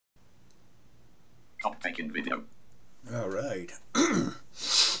Taken video. All right.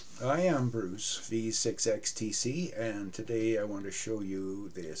 I am Bruce, V6XTC, and today I want to show you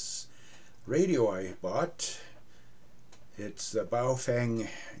this radio I bought. It's the Baofeng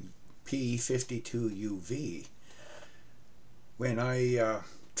P52UV. When I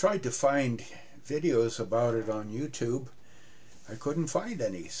tried to find videos about it on YouTube, I couldn't find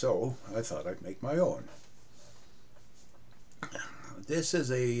any, so I thought I'd make my own. This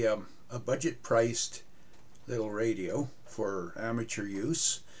is a budget-priced little radio for amateur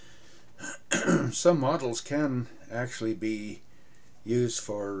use. Some models can actually be used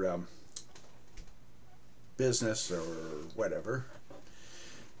for business or whatever,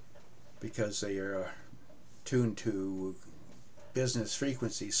 because they are tuned to business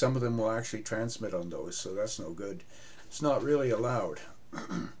frequencies. Some of them will actually transmit on those, so that's no good. It's not really allowed.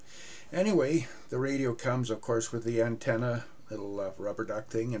 Anyway, the radio comes, of course, with the antenna, little rubber duck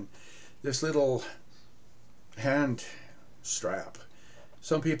thing, and this little hand strap.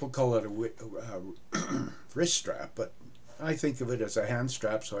 Some people call it a wrist strap, but I think of it as a hand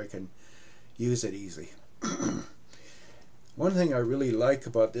strap so I can use it easy. One thing I really like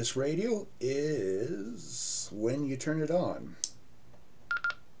about this radio is when you turn it on.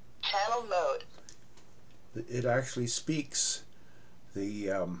 Channel mode. It actually speaks the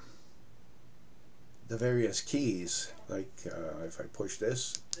various keys. Like if I push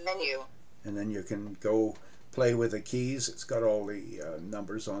this, Menu. and then you can go play with the keys. It's got all the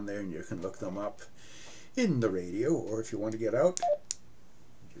numbers on there, and you can look them up in the radio, or if you want to get out,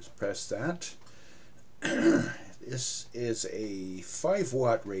 just press that. This is a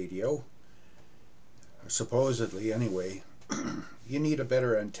 5-watt radio, supposedly anyway. You need a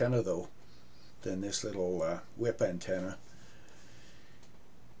better antenna though than this little whip antenna,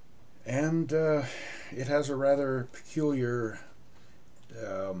 and it has a rather peculiar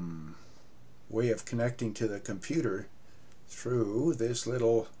way of connecting to the computer through this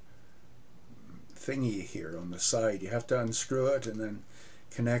little thingy here on the side. You have to unscrew it and then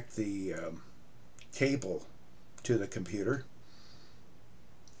connect the cable to the computer,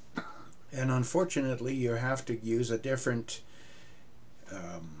 and unfortunately you have to use a different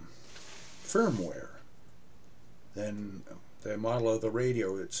firmware than the model of the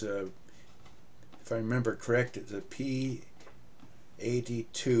radio. It's a, if I remember correct, it's a P82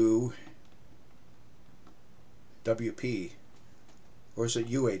 WP, or is it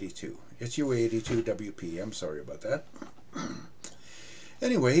U82? It's U82 WP. I'm sorry about that.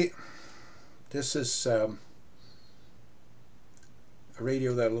 Anyway, this is a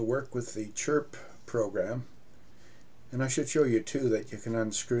radio that will work with the chirp program, and I should show you too that you can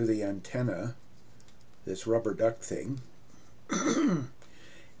unscrew the antenna, this rubber duck thing,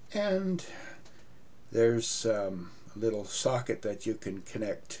 and there's a little socket that you can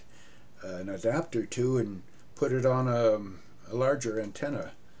connect an adapter to and put it on a larger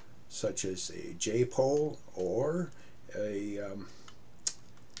antenna, such as a J-pole or a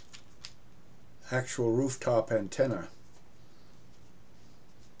actual rooftop antenna.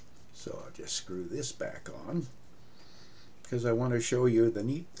 So I'll just screw this back on, because I want to show you the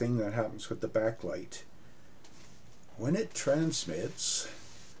neat thing that happens with the backlight. When it transmits,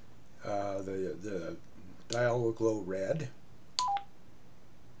 the dial will glow red,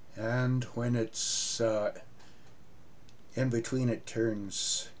 and when it's in between it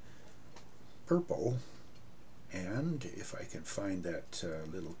turns purple. And if I can find that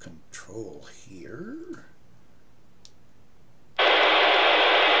little control here,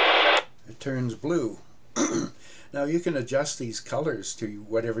 it turns blue. Now you can adjust these colors to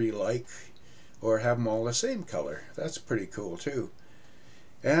whatever you like, or have them all the same color. That's pretty cool too.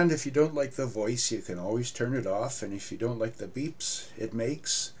 And if you don't like the voice, you can always turn it off, and if you don't like the beeps it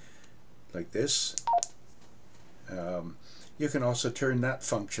makes, like this, you can also turn that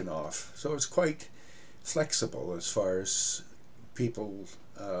function off. So it's quite flexible as far as people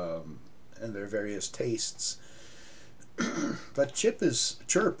and their various tastes. But chirp is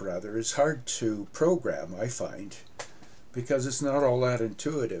hard to program, I find, because it's not all that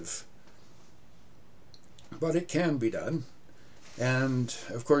intuitive. But it can be done, and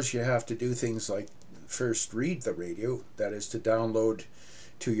of course you have to do things like first read the radio, that is to download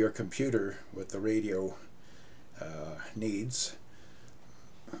to your computer what the radio needs,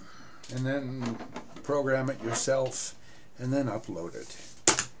 and then program it yourself and then upload it.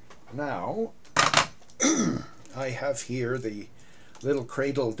 Now I have here the little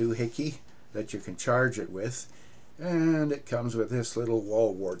cradle doohickey that you can charge it with, and it comes with this little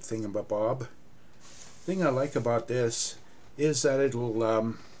wall wart thingamabob. Thing I like about this is that it'll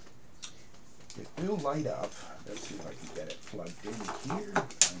light up. Let's see if I can get it plugged in here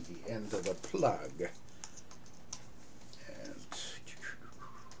on the end of the plug. And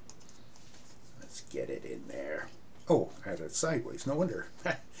let's get it in there. Oh, I had it sideways, no wonder.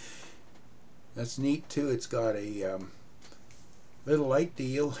 That's neat too. It's got a little light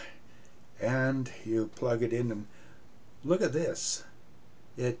deal, and you plug it in, and look at this.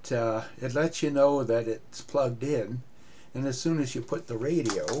 It lets you know that it's plugged in, and as soon as you put the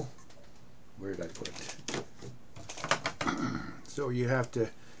radio, where did I put it? So you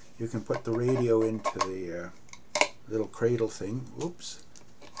can put the radio into the little cradle thing. Oops,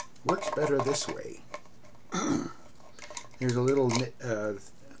 works better this way. There's a little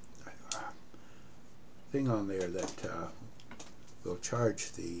thing on there that will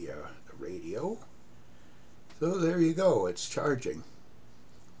charge the radio. So there you go, it's charging.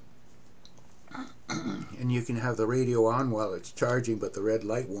 And you can have the radio on while it's charging, but the red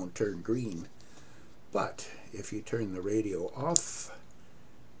light won't turn green. But if you turn the radio off,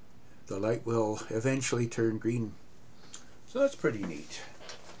 the light will eventually turn green. So that's pretty neat.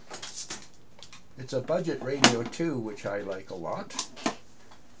 It's a budget radio too, which I like a lot.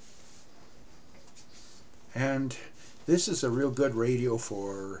 And this is a real good radio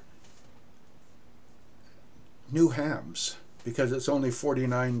for new hams, because it's only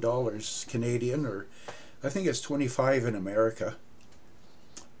 $49 Canadian, or I think it's $25 in America.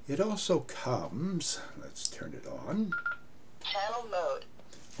 It also comes, let's turn it on. Channel mode.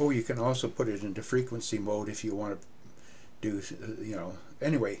 Oh, you can also put it into frequency mode if you want to do, you know,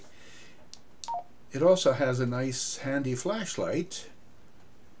 anyway. It also has a nice handy flashlight,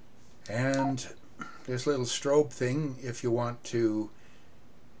 and this little strobe thing if you want to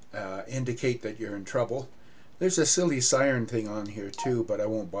indicate that you're in trouble. There's a silly siren thing on here too, but I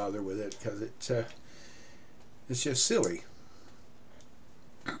won't bother with it because it's just silly.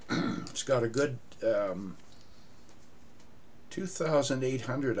 It's got a good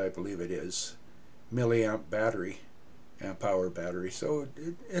 2,800, I believe it is, milliamp battery, amp hour battery, so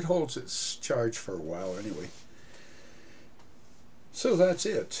it holds its charge for a while anyway. So that's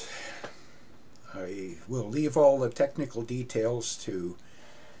it. I will leave all the technical details to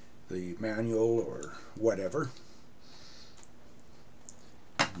the manual or whatever.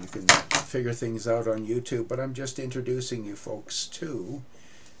 You can figure things out on YouTube, but I'm just introducing you folks to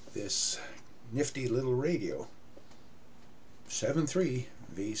this nifty little radio. 73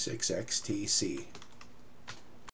 V6XTC.